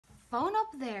phone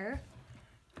up there,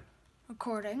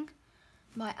 recording,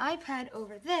 my iPad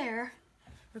over there,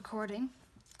 recording,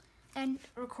 and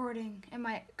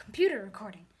my computer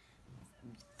recording.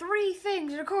 3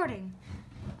 things recording.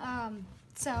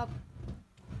 So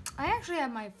I actually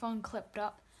have my phone clipped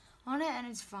up on it and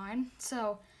it's fine.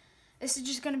 So this is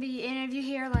just gonna be, and if you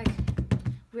hear like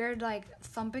weird like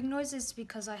thumping noises,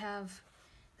 because I have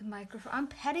the microphone. I'm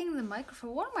petting the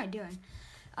microphone. What am I doing?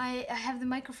 I have the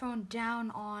microphone down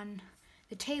on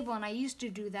the table, and I used to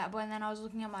do that, but then I was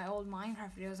looking at my old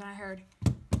Minecraft videos and I heard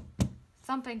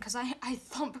thumping because I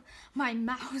thump my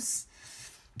mouse.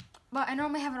 But I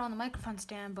normally have it on the microphone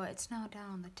stand, but it's now down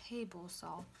on the table, so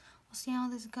we'll see how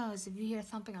this goes. If you hear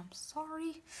thumping, I'm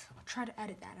sorry. I'll try to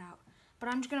edit that out. But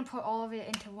I'm just gonna put all of it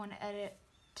into one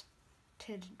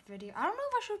edited video. I don't know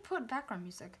if I should put background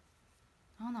music.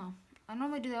 I don't know. I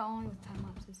normally do that only with time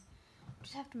lapses.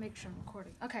 Just have to make sure I'm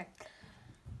recording. Okay.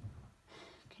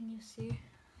 Can you see?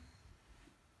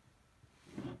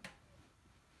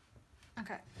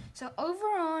 Okay. So over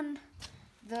on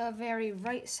the very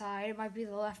right side, it might be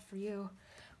the left for you,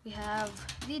 we have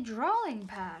the drawing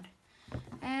pad.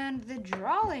 And the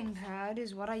drawing pad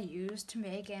is what I use to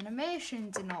make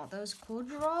animations and all those cool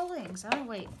drawings. Oh,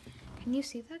 wait. Can you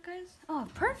see that, guys? Oh,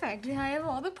 perfect. I have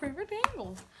all the perfect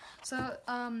angles. So,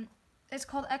 it's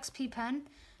called XP Pen.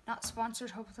 Not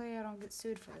sponsored. Hopefully I don't get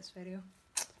sued for this video.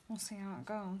 We'll see how it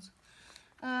goes.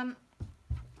 And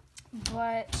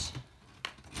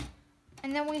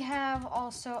then we have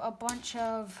also a bunch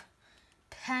of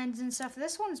pens and stuff.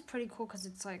 This one's pretty cool because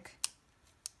it's like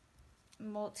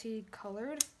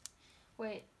multicolored.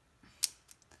 Wait.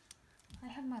 I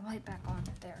have my light back on.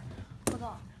 There. Hold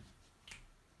on.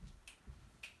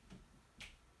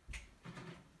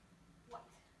 White.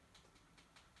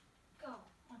 Go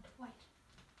on to white.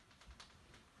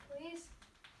 Please.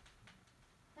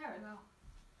 There we go.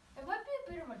 It might be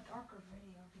a bit of a darker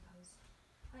video because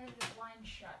I have the blind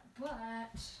shut,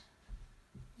 but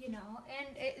you know,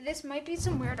 and this might be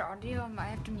some weird audio. I might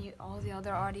have to mute all the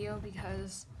other audio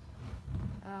because,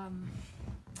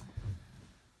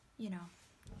 you know,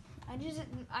 I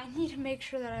need to make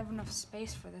sure that I have enough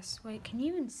space for this. Wait, can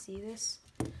you even see this?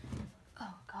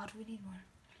 Oh God, we need more.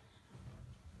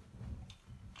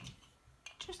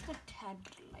 Just a tad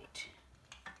bit of light.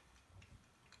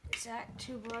 Is that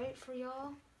too bright for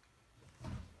y'all?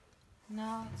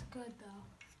 No, it's good though.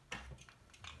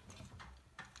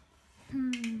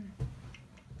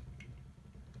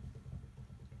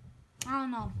 I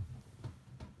don't know.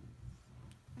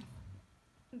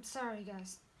 I'm sorry,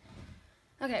 guys.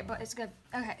 Okay, but it's good.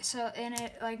 Okay, so in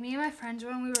it, like me and my friends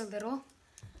when we were little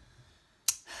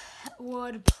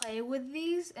would play with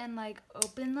these and like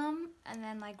open them and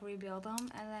then like rebuild them,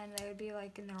 and then they would be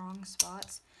like in the wrong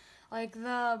spots. Like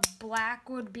the black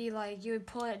would be like, you would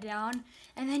pull it down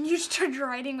and then you start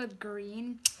writing with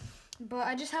green. But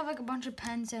I just have like a bunch of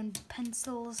pens and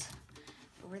pencils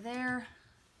over there.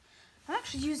 I'm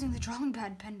actually using the drawing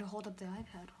pad pen to hold up the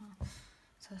iPad. Wow,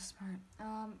 so smart.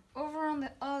 Over on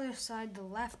the other side, the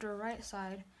left or right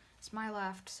side, it's my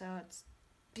left, so it's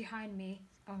behind me,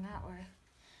 going that way.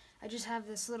 I just have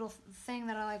this little thing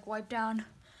that I like wipe down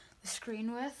the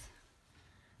screen with.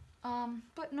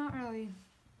 But not really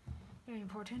very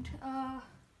important.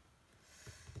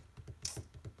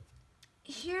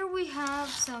 Here we have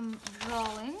some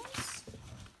drawings.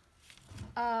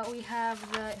 We have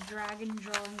the dragon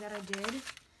drawing that I did.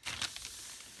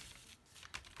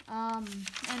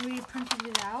 And we printed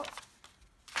it out.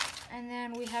 And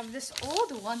then we have this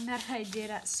old one that I did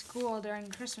at school during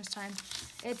Christmas time.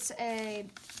 It's a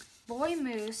boy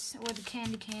moose with a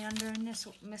candy cane under a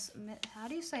how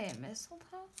do you say it?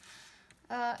 Mistletoe?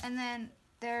 And then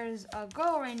there's a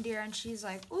girl reindeer, and she's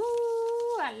like,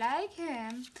 ooh, I like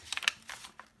him.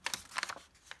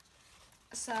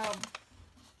 So,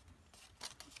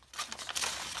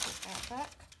 put that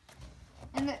back.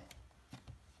 And the,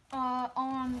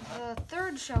 on the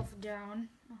third shelf down,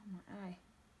 oh my eye,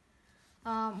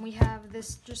 we have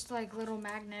this just like little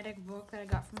magnetic book that I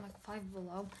got from like Five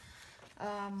Below.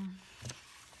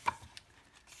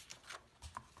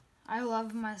 I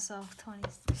love myself 20.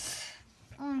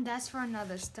 That's for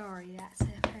another story. That's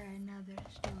it for another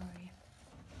story.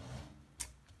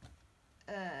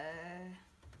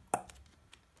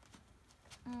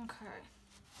 Okay.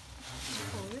 Let's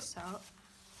pull this out.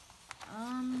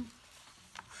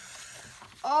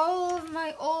 All of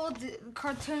my old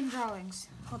cartoon drawings.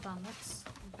 Hold on, let's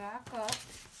back up.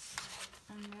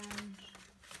 And then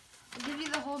I'll give you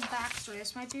the whole backstory.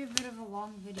 This might be a bit of a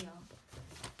long video,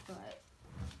 but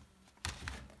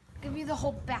give you the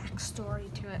whole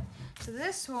backstory to it. So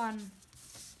this one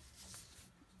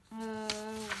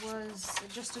was was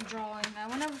just a drawing. I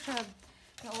went over to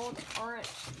the old art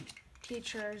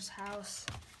teacher's house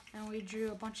and we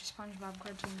drew a bunch of SpongeBob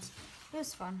cartoons. It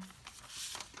was fun.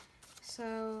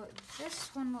 So this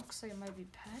one looks like it might be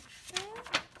Patrick.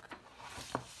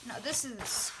 No, this is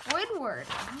Squidward.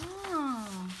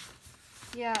 Oh.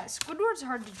 Yeah, Squidward's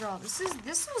hard to draw. This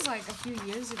was like a few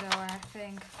years ago, I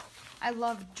think. I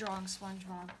loved drawing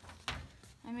SpongeBob.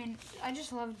 I mean, I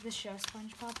just loved the show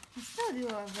SpongeBob. I still do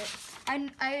love it. I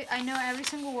know every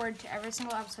single word to every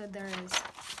single episode there is.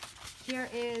 Here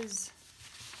is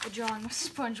the drawing of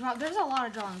SpongeBob. There's a lot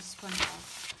of drawings of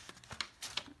SpongeBob.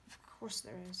 Of course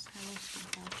there is. I love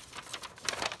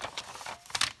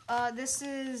SpongeBob. This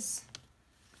is...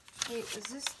 Wait, is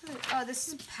this the... Oh, this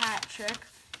is Patrick.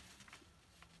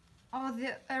 Oh,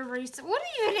 the eraser. What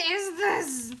even is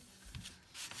this?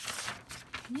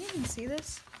 Can you even see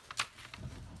this?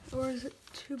 Or is it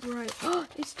too bright? Oh,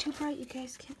 it's too bright. You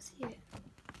guys can't see it.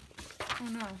 Oh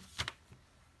no.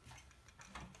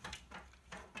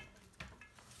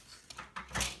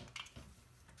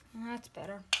 That's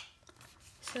better.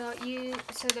 So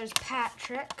there's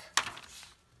Patrick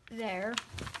there.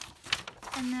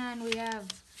 And then we have,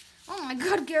 oh my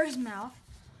god, Gary's mouth.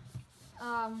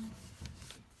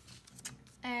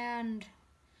 And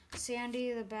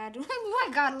Sandy the bad. Oh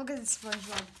my god, look at this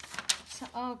SpongeBob. So,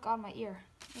 oh god, my ear.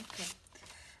 Okay.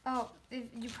 Oh,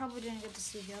 you probably didn't get to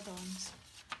see the other ones.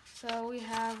 So we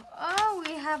have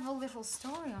a little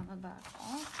story on the back.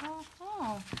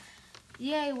 Oh.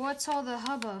 Yay, what's all the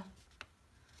hubba?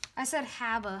 I said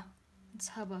habba. It's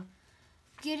hubba.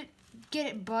 Get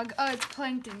it, bug. Oh, it's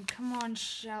plankton. Come on,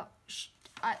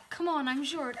 come on, I'm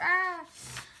short. Ah!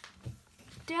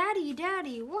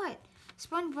 Daddy, what?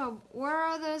 SpongeBob, where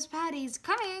are those patties?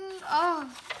 Coming! Oh,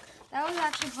 that was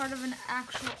actually part of an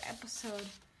actual episode.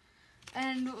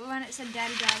 And when it said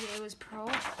Daddy, it was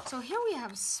Pearl. So here we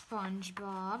have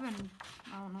SpongeBob, and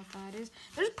I don't know what that is.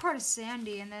 There's part of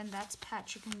Sandy, and then that's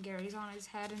Patrick and Gary's on his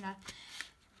head, and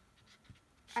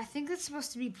I think that's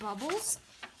supposed to be Bubbles.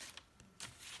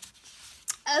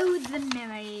 Oh, the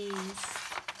memories.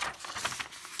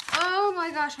 Oh my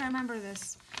gosh, I remember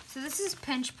this. So this is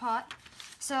Pinch Pot.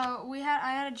 So I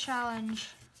had a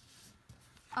challenge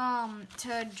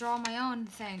to draw my own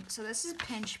thing. So this is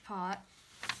Pinch Pot.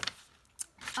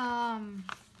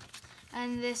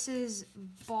 And this is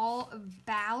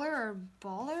Baller,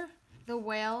 the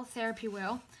whale, therapy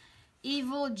whale.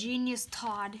 Evil Genius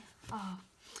Todd. Oh.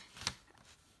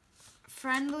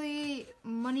 Friendly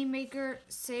moneymaker,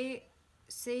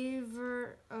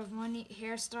 saver of money,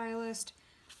 hairstylist,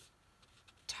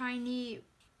 tiny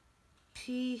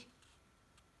peatan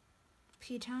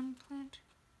plant.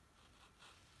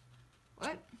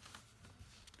 What?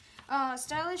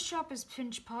 Stylish shop is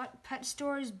Pinch Pot. Pet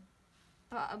store is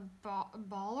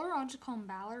Baller. I'll just call him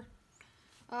Baller.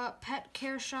 Pet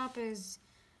care shop is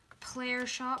Player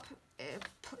Shop.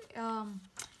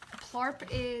 Plarp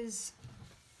is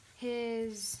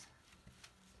his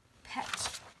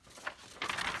pet.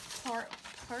 Plarp.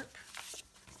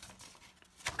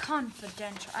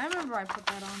 Confidential. I remember I put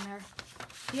that on there.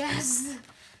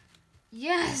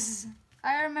 Yes.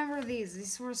 I remember these.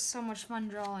 These were so much fun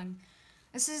drawing.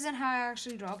 This isn't how I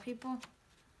actually draw people.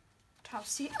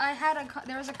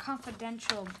 There was a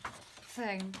confidential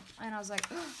thing, and I was like,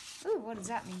 ooh, what does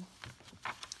that mean?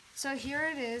 So here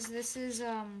it is. This is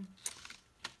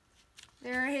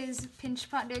there is Pinch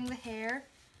Pot doing the hair.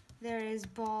 There is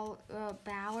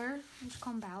Baller, let's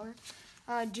call him Baller,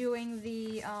 doing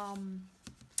the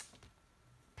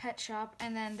pet shop,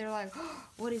 and then they're like, oh,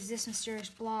 what is this mysterious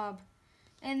blob?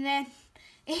 And then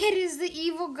it is the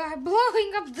evil guy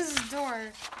blowing up this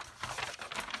door.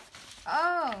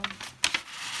 Oh,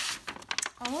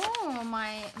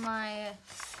 my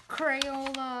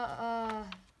Crayola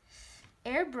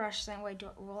airbrush thing. Wait,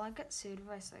 will I get sued if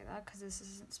I say that? Because this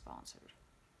isn't sponsored.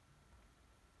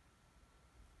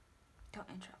 Don't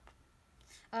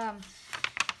interrupt.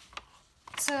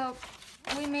 So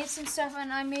we made some stuff,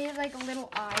 and I made like a little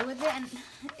eye with it, and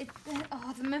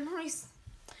the memories.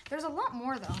 There's a lot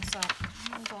more though, so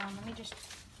hold on, let me just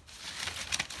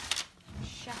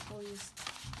shuffle these.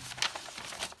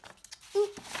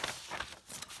 Oop.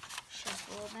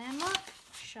 Shuffle them up.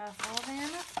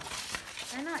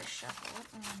 They're not shuffle.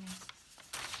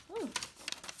 Ooh.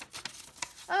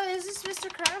 Oh, is this Mr.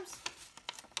 Krabs?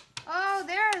 Oh,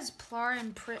 there's Plar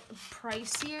and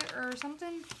Pricey or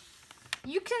something.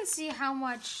 You can see how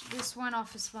much this went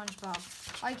off of SpongeBob.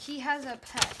 Like, he has a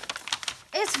pet.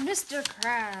 It's Mr.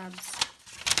 Krabs.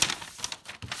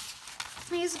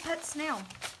 He has a pet snail.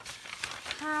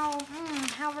 How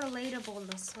relatable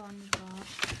to SpongeBob.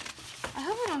 I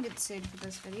hope I don't get sued for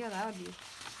this video. That would be...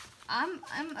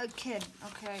 I'm a kid,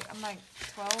 okay? I'm like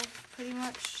 12 pretty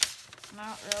much.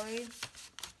 Not really.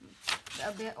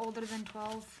 A bit older than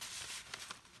 12.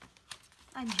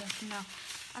 I'm joking, no.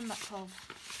 I'm not 12.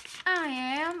 I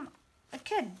am a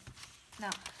kid. No,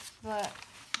 but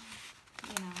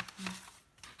you know, no.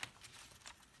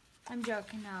 I'm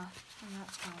joking, no. I'm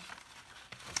not 12.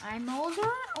 I'm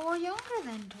older or younger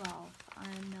than 12.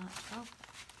 I'm not 12.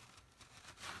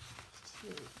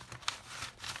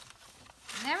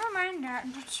 Never mind that.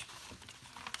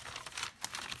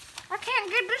 I can't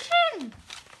get this in.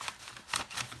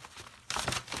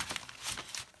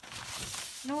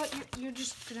 You know what? You're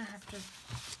just gonna have to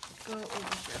go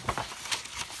over here.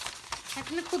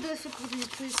 Technical difficulties,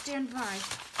 please stand by.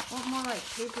 Or more like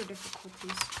paper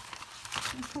difficulties.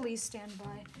 Please stand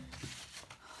by.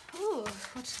 Ooh,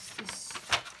 what's this?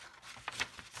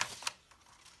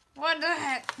 What the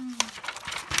heck?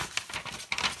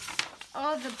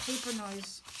 Oh, the paper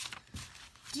noise.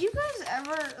 Do you guys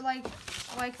ever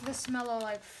like the smell of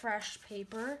like fresh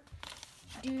paper?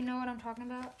 Do you know what I'm talking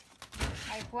about?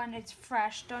 Like when it's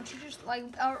fresh, don't you just like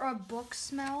a book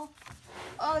smell?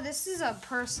 Oh, this is a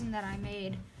person that I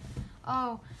made.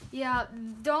 Oh, yeah,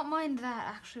 don't mind that.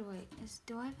 Actually, wait,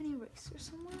 do I have an eraser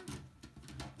somewhere?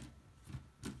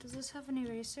 Does this have an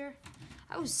eraser?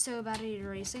 I was so bad at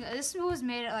erasing. This was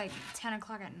made at like 10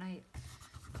 o'clock at night.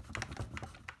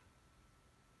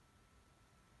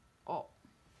 Oh.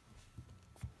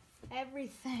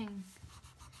 Everything.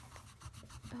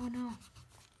 Oh no.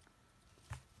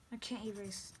 I can't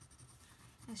erase.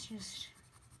 Let's just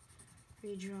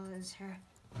redraw his hair.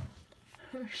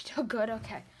 We're still good,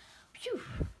 okay. Phew.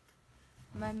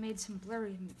 I made some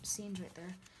blurry scenes right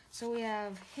there. So we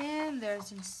have him,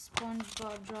 there's a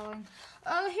SpongeBob drawing.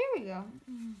 Oh, here we go.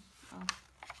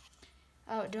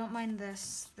 Oh, don't mind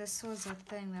this. This was a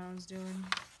thing that I was doing.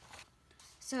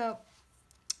 So,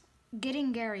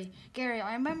 getting Gary. Gary,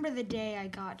 I remember the day I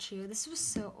got you. This was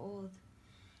so old.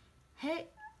 Hey,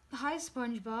 hi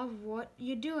SpongeBob, what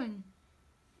you doing?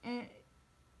 And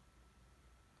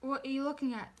what are you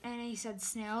looking at? And he said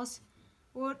snails.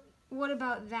 What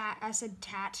about that? I said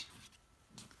tat.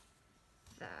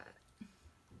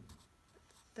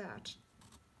 That.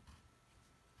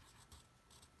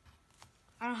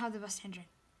 I don't have the best handwriting.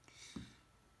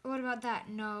 What about that?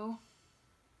 No.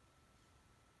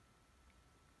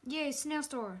 Yay, snail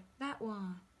store. That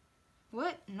one.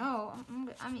 What? No.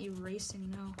 I'm erasing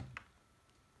no.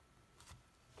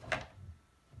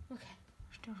 Okay,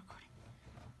 we're still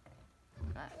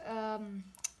recording.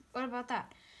 What about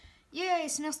that? Yay,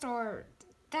 snail store.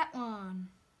 That one.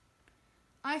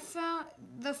 I found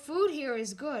the food here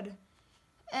is good.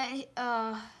 I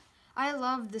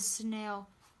love the snail.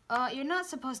 You're not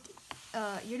supposed to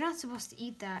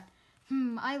eat that.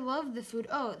 I love the food.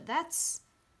 Oh,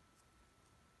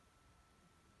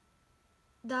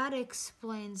 that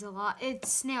explains a lot.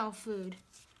 It's snail food.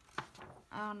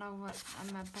 I don't know what I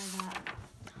meant by that.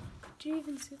 Do you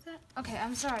even see that? Okay,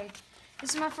 I'm sorry.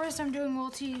 This is my first time doing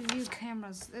multi-view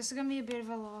cameras. This is gonna be a bit of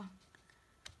a long.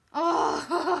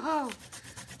 Oh,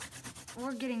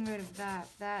 we're getting rid of that.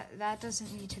 That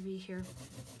doesn't need to be here.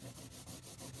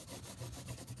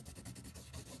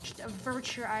 Just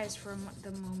avert your eyes for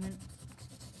the moment.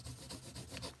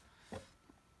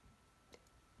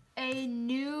 A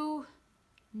new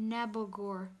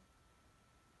Nabogor.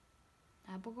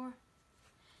 Nabogor?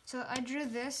 So I drew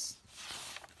this.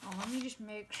 Oh, let me just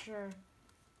make sure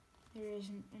there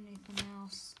isn't anything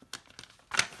else.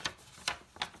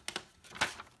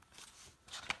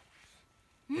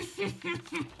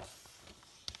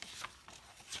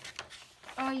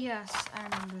 Oh yes, I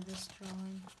remember this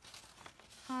drawing.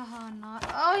 Haha, not.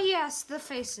 Oh yes, the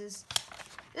faces.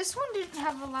 This one didn't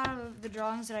have a lot of the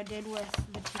drawings that I did with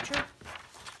the teacher.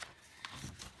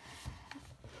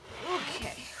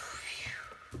 Okay.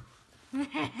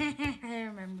 I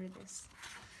remember this.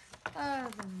 Oh,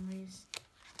 the memories.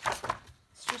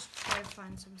 Let's just try to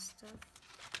find some stuff.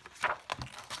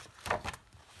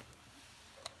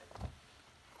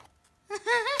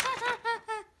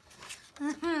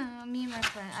 Me and my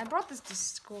friend. I brought this to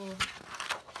school.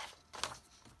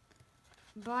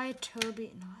 By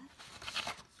Toby. No,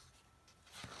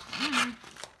 what?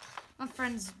 My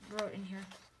friends wrote in here.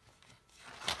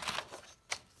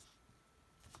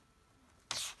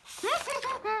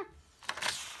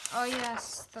 Oh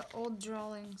yes, the old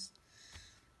drawings.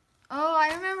 Oh,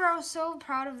 I remember I was so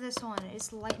proud of this one.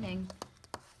 It's lightning.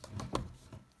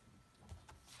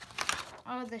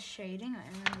 Oh, the shading. I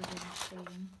remember doing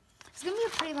shading. It's gonna be a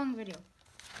pretty long video.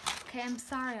 Okay, I'm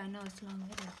sorry. I know it's a long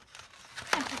video.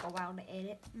 It's gonna take a while to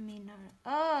edit. I mean,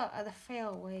 the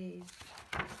fail wave.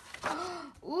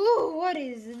 Ooh, what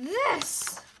is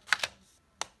this?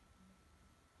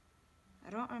 I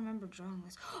don't remember drawing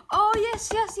this. Oh,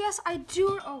 yes, I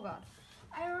do. Oh, God.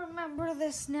 I remember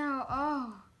this now.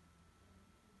 Oh.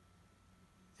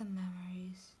 The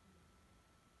memories.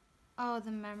 Oh,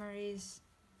 the memories.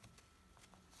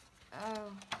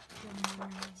 Oh, the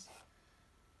memories.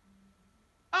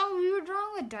 Oh, we were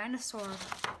drawing a dinosaur.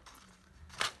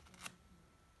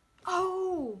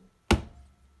 Oh.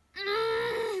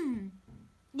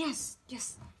 Yes.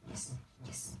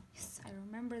 I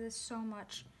remember this so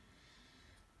much.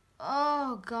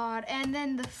 Oh, God. And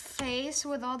then the face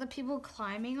with all the people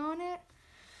climbing on it.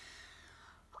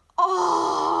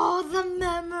 Oh, the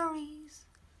memories.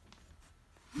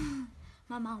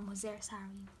 My mom was there, sorry.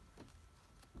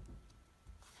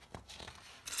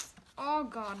 Oh,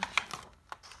 God.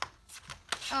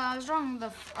 I was wrong.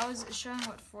 I was showing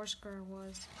what Foursquare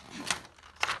was.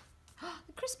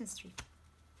 The Christmas tree.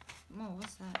 Oh,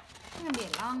 what's that? It's gonna be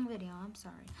a long video. I'm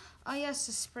sorry. Oh yes,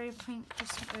 the spray paint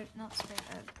Christmas. Not spray.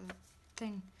 The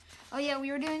thing. Oh yeah, we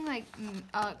were doing like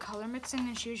color mixing,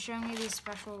 and she was showing me these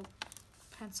special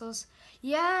pencils.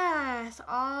 Yes.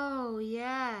 Oh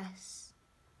yes.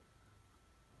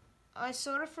 I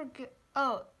sort of forget.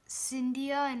 Oh,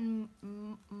 Cynthia and I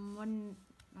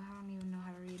don't even know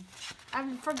how to read.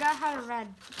 I forgot how to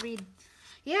read.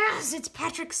 Yes, it's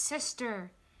Patrick's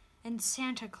sister and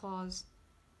Santa Claus.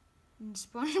 And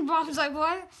SpongeBob's like,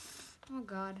 what? Oh,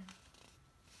 God.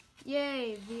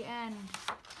 Yay, the end.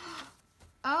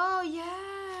 Oh,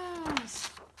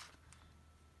 yes.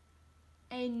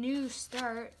 A new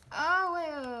start. Oh,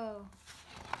 whoa.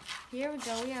 Here we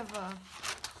go. We have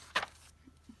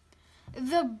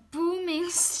The Booming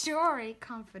Story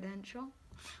Confidential.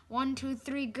 1, 2,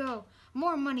 3, go.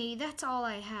 More money, that's all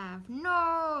I have.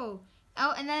 No.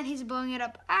 Oh, and then he's blowing it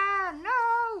up. Ah,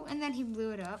 no. And then he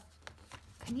blew it up.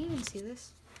 Can you even see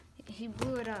this? He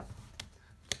blew it up.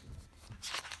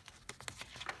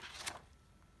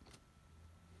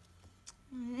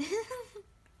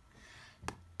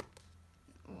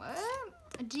 What?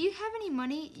 Do you have any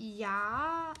money?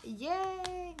 Yeah.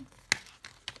 Yay.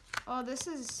 Oh, this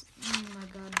is... Oh, my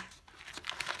God.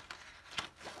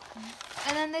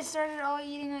 And then they started all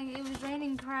eating like it was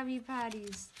raining Krabby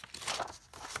Patties.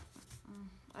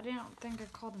 I didn't think I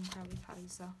called them Krabby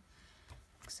Patties though.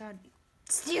 So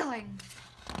stealing.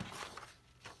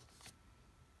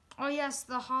 Oh yes,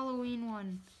 the Halloween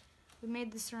one. We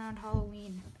made this around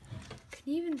Halloween.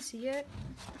 Can you even see it?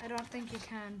 I don't think you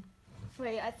can.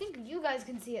 Wait, I think you guys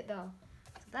can see it though.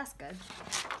 So that's good.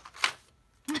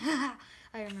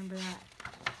 I remember that.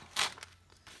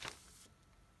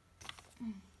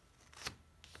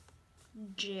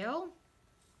 Jill?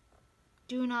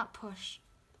 Do not push.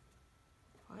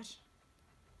 What?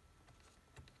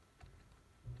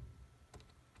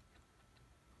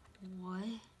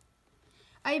 What?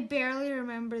 I barely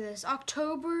remember this.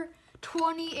 October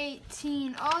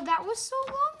 2018. Oh, that was so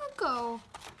long ago.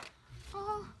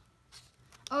 Oh.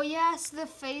 Oh yes, the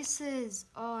faces.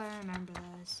 Oh, I remember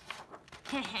those.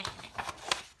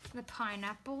 The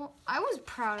pineapple. I was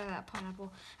proud of that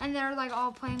pineapple. And they're like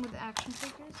all playing with the action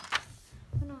figures.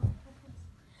 Oh no,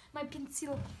 my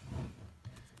pencil.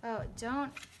 Oh,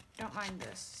 don't mind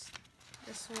this.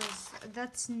 That's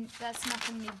nothing that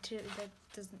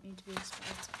doesn't need to be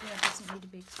explained. That doesn't need to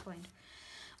be explained.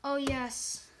 Oh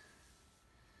yes.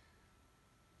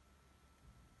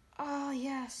 Oh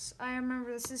yes, I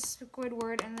remember this is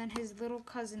Squidward and then his little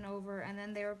cousin over, and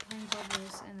then they were playing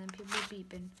bubbles and then people were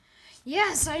beeping.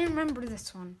 Yes, I remember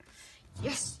this one.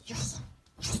 Yes.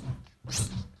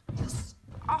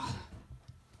 Oh.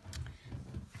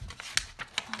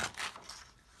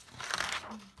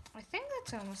 I think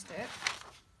that's almost it.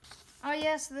 Oh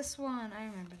yes, this one. I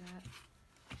remember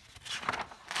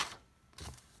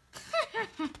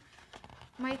that.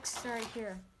 Mike's right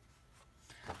here.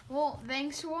 Well,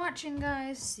 thanks for watching,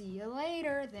 guys. See you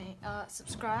later.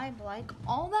 Subscribe, like,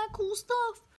 all that cool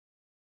stuff.